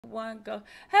One go.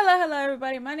 Hello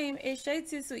everybody. My name is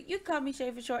Shaytosweet. You can call me Shay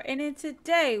for short. And then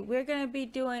today we're gonna be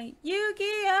doing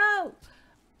Yu-Gi-Oh!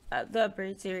 The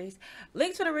Abridged series.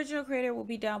 Links to the original creator will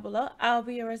be down below. I'll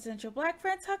be your residential black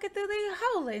friend talking through the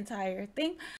whole entire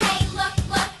thing. Hey, look,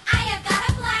 I have got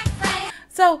a black friend.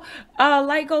 So,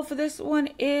 like goal for this one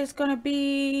is gonna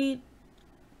be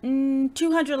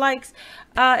 200 likes.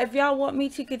 If y'all want me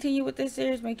to continue with this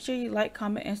series, make sure you like,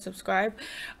 comment, and subscribe.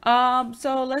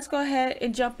 So let's go ahead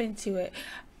and jump into it.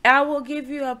 I will give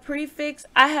you a prefix.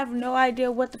 I have no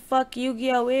idea what the fuck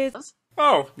Yu-Gi-Oh is.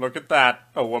 Oh, look at that.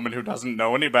 A woman who doesn't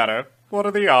know any better. What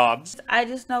are the odds? I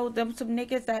just know them some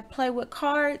niggas that play with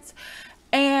cards,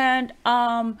 and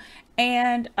the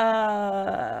anime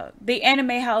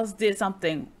house did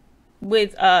something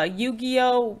with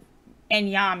Yu-Gi-Oh and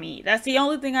Yami. That's the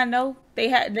only thing I know.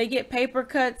 They get paper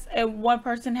cuts and one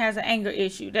person has an anger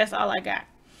issue. That's all I got.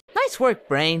 Nice work,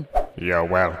 Brain. You're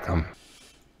welcome.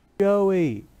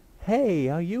 Joey, hey,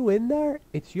 are you in there?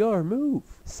 It's your move.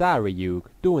 Sorry, Yug.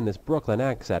 Doing this Brooklyn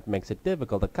accent makes it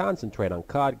difficult to concentrate on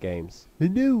card games. I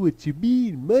know what you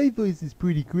mean. My voice is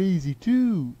pretty crazy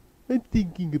too. I'm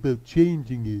thinking about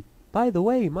changing it. By the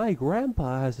way, my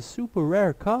grandpa has a super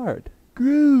rare card.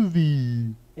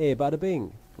 Groovy. Hey, bada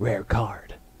bing. Rare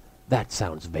card. That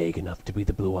sounds vague enough to be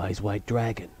the Blue Eyes White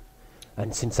Dragon.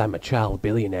 And since I'm a child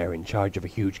billionaire in charge of a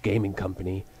huge gaming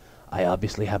company, I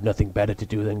obviously have nothing better to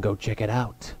do than go check it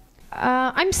out.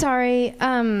 I'm sorry,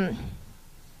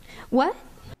 what?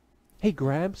 Hey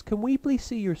Gramps, can we please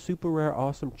see your super rare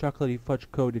awesome chocolatey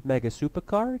fudge coated mega super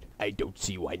card? I don't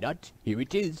see why not. Here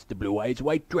it is, the Blue Eyes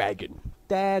White Dragon.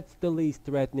 That's the least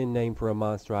threatening name for a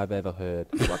monster I've ever heard.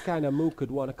 What kind of mook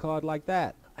could want a card like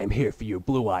that? I'm here for your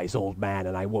blue eyes, old man,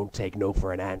 and I won't take no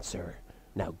for an answer.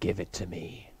 Now give it to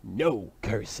me. No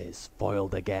curses,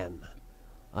 foiled again.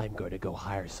 I'm going to go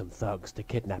hire some thugs to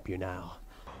kidnap you now.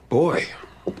 Boy,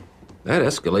 that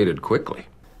escalated quickly.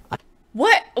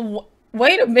 What?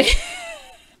 Wait a minute.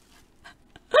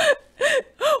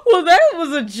 Well, that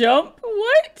was a jump.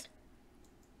 What?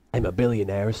 I'm a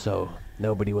billionaire, so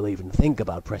nobody will even think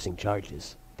about pressing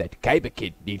charges. That Kaiba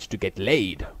kid needs to get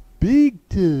laid. Big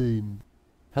time.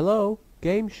 Hello,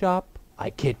 game shop. I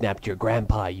kidnapped your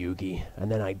grandpa, Yugi, and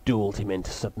then I dueled him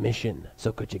into submission.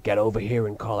 So could you get over here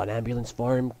and call an ambulance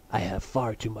for him? I have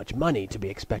far too much money to be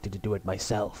expected to do it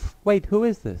myself. Wait, who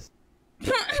is this?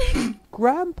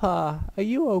 Grandpa, are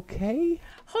you okay?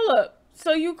 Hold up.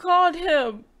 So you called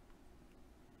him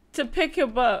to pick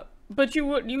him up, but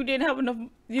you didn't have enough.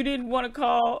 You didn't want to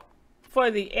call for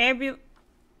the ambulance.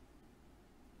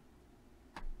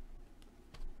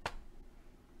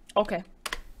 Okay.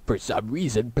 For some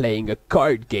reason, playing a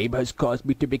card game has caused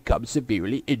me to become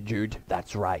severely injured.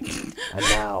 That's right. And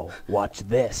now, watch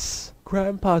this.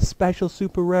 Grandpa's special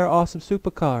super rare awesome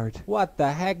super card. What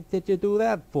the heck did you do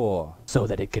that for? So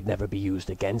that it could never be used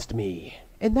against me.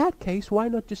 In that case, why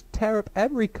not just tear up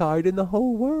every card in the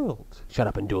whole world? Shut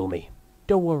up and duel me.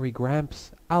 Don't worry,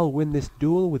 Gramps. I'll win this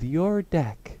duel with your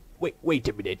deck. Wait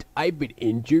a minute. I've been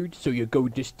injured, so you're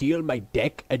going to steal my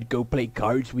deck and go play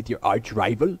cards with your arch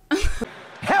rival?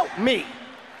 Help me!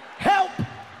 Help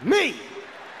me!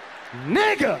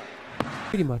 Nigga!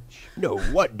 Pretty much. No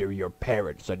wonder your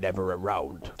parents are never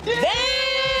around.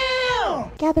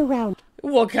 Damn! Gather round.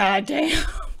 Well, goddamn.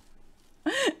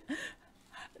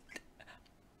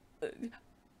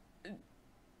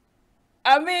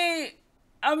 I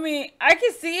mean, I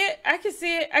can see it.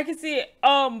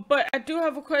 But I do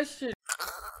have a question.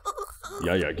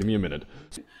 Yeah, give me a minute.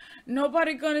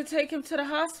 Nobody gonna take him to the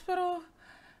hospital?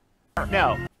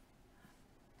 No.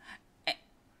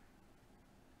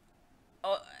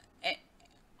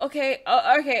 Okay.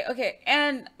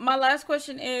 And my last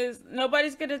question is,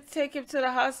 nobody's gonna take him to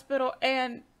the hospital,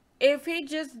 and if he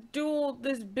just dueled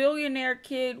this billionaire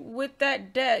kid with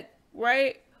that deck,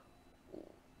 right?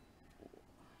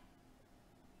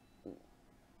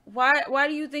 Why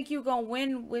do you think you're gonna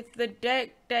win with the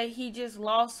deck that he just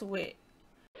lost with?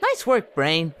 Nice work,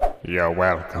 Brain. You're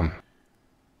welcome.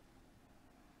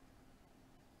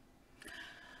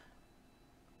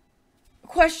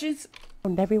 Questions?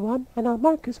 Everyone, and I'll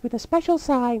mark us with a special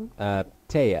sign.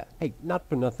 Taya. Hey, not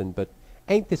for nothing, but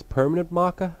ain't this permanent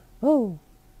marker? Oh,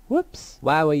 whoops.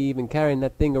 Why were you even carrying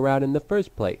that thing around in the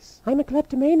first place? I'm a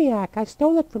kleptomaniac. I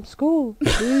stole it from school.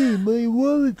 Hey, my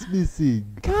wallet's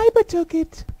missing. Kaiba took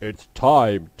it. It's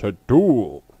time to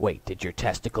duel. Wait, did your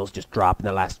testicles just drop in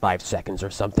the last 5 seconds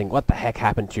or something? What the heck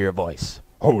happened to your voice?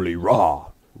 Holy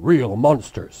raw. Real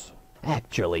monsters.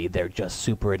 Actually, they're just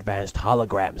super advanced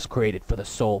holograms created for the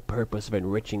sole purpose of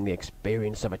enriching the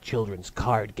experience of a children's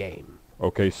card game.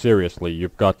 Okay, seriously,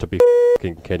 you've got to be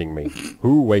f***ing kidding me.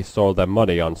 Who wastes all their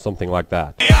money on something like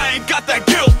that? I ain't got that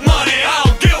guilt money, I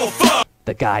don't give a fuck!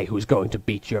 The guy who's going to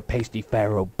beat your pasty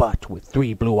pharaoh butt with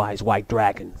 3 blue-eyes white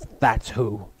dragons. That's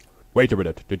who. Wait a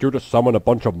minute, did you just summon a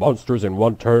bunch of monsters in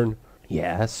one turn?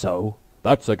 Yeah, so?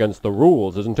 That's against the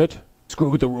rules, isn't it?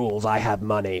 Screw the rules, I have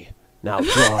money. Now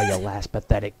draw your last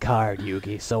pathetic card,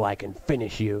 Yugi, so I can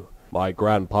finish you. My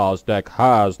grandpa's deck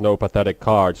has no pathetic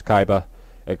cards, Kaiba.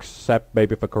 Except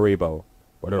maybe for Kuriboh.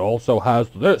 But it also has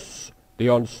this! The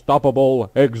unstoppable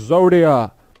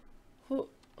Exodia! Who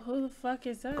the fuck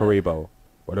is that? Kuriboh.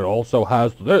 But it also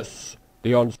has this!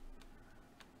 The What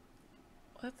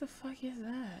the fuck is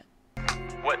that?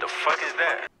 What the fuck is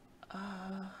that?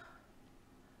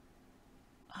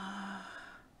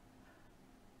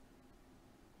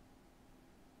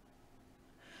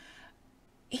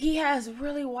 He has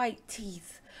really white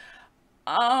teeth.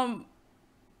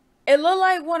 It looked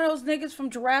like one of those niggas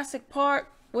from Jurassic Park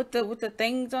with the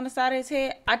things on the side of his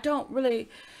head. I don't really.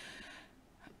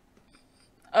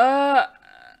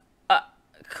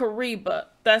 Kuriboh.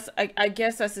 I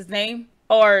guess that's his name.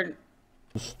 Or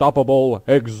unstoppable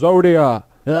Exodia.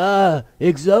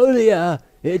 Exodia!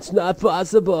 It's not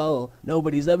possible.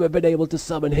 Nobody's ever been able to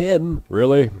summon him.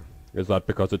 Really? Is that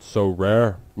because it's so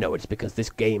rare? No, it's because this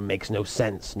game makes no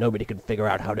sense. Nobody can figure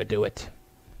out how to do it.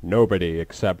 Nobody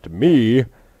except me.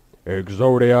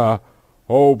 Exodia,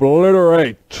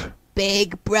 obliterate!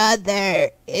 Big brother,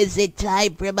 is it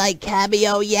time for my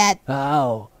cameo yet?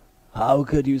 How? How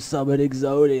could you summon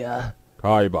Exodia?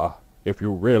 Kaiba, if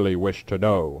you really wish to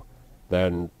know,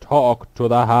 then talk to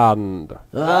the hand.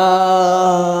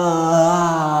 Ah!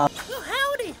 Well,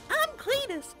 howdy, I'm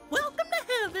Cletus. Welcome to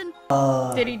heaven.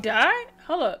 Did he die?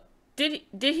 Hold up. Did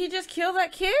he just kill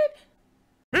that kid?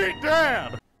 He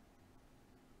dead!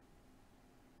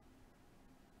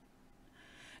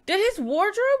 Did his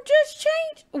wardrobe just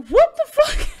change? What the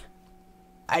fuck?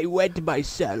 I went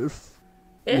myself.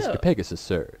 Ew. Mr. Pegasus,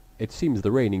 sir, it seems the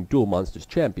reigning Duel Monsters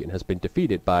champion has been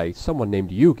defeated by someone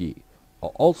named Yugi.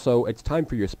 Also, it's time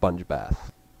for your sponge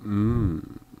bath.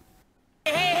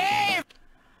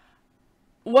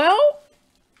 Well,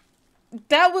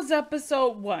 that was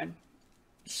episode 1.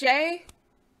 Shay?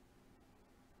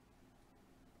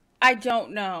 I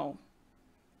don't know.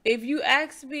 If you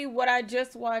ask me what I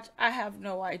just watched, I have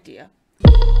no idea.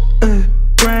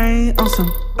 Brain on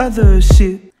some other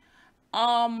shit.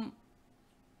 I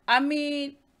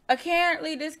mean,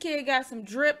 apparently this kid got some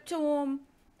drip to him.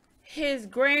 His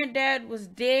granddad was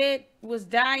dead, was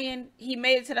dying. He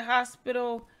made it to the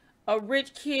hospital. A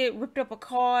rich kid ripped up a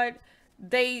card.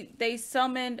 They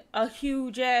summoned a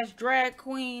huge ass drag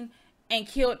queen and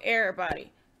killed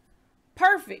everybody.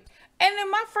 Perfect. And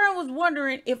then my friend was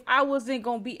wondering if I wasn't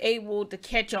going to be able to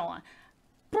catch on.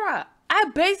 Bruh, I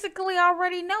basically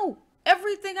already know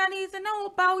everything I need to know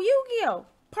about Yu-Gi-Oh!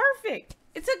 Perfect.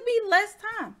 It took me less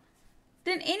time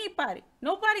than anybody.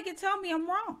 Nobody can tell me I'm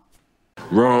wrong.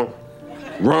 Wrong.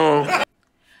 Wrong.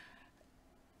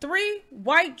 3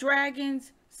 white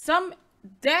dragons.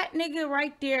 That nigga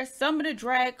right there, some of the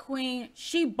drag queen,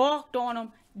 she balked on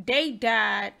him. They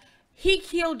died. He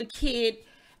killed the kid.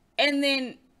 And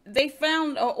then they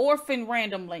found an orphan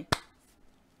randomly.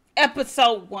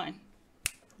 Episode 1.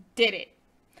 Did it.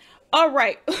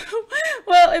 Alright.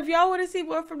 Well, if y'all want to see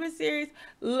more from this series,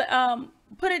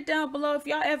 put it down below. If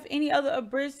y'all have any other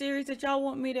abridged series that y'all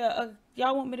want me to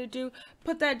do,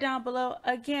 put that down below.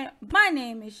 Again, my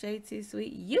name is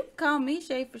Shaytosweet. You can call me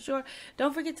Shay for sure.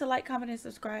 Don't forget to like, comment, and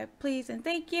subscribe, please, and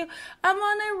thank you. I'm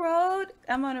on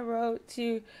a road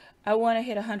to, I want to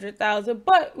hit 100,000,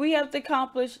 but we have to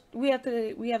accomplish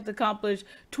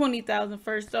 20,000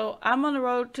 first. So I'm on the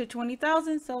road to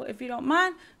 20,000. So if you don't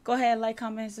mind, go ahead, like,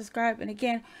 comment, and subscribe. And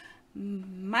again,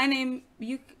 my name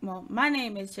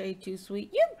is Shaytosweet.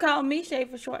 You can call me Shay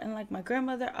for short, and like my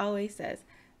grandmother always says,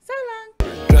 so long.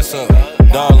 Dress up,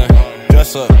 darling.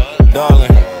 Dress up,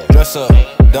 darling. Dress up,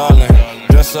 darling.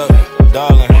 Dress up,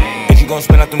 darling. If you gon'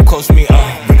 spend out them close to me,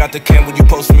 bring out the can, would you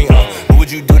post me, what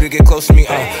would you do to get close to me,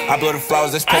 I blow the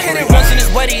flowers, that's potpourri. I hit it once in this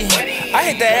wedding. I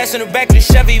hit that ass in the back of the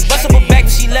Chevy. Bust up her back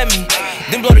and she let me.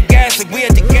 Then blow the gas like we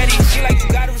at the Getty. She like, you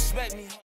gotta respect me.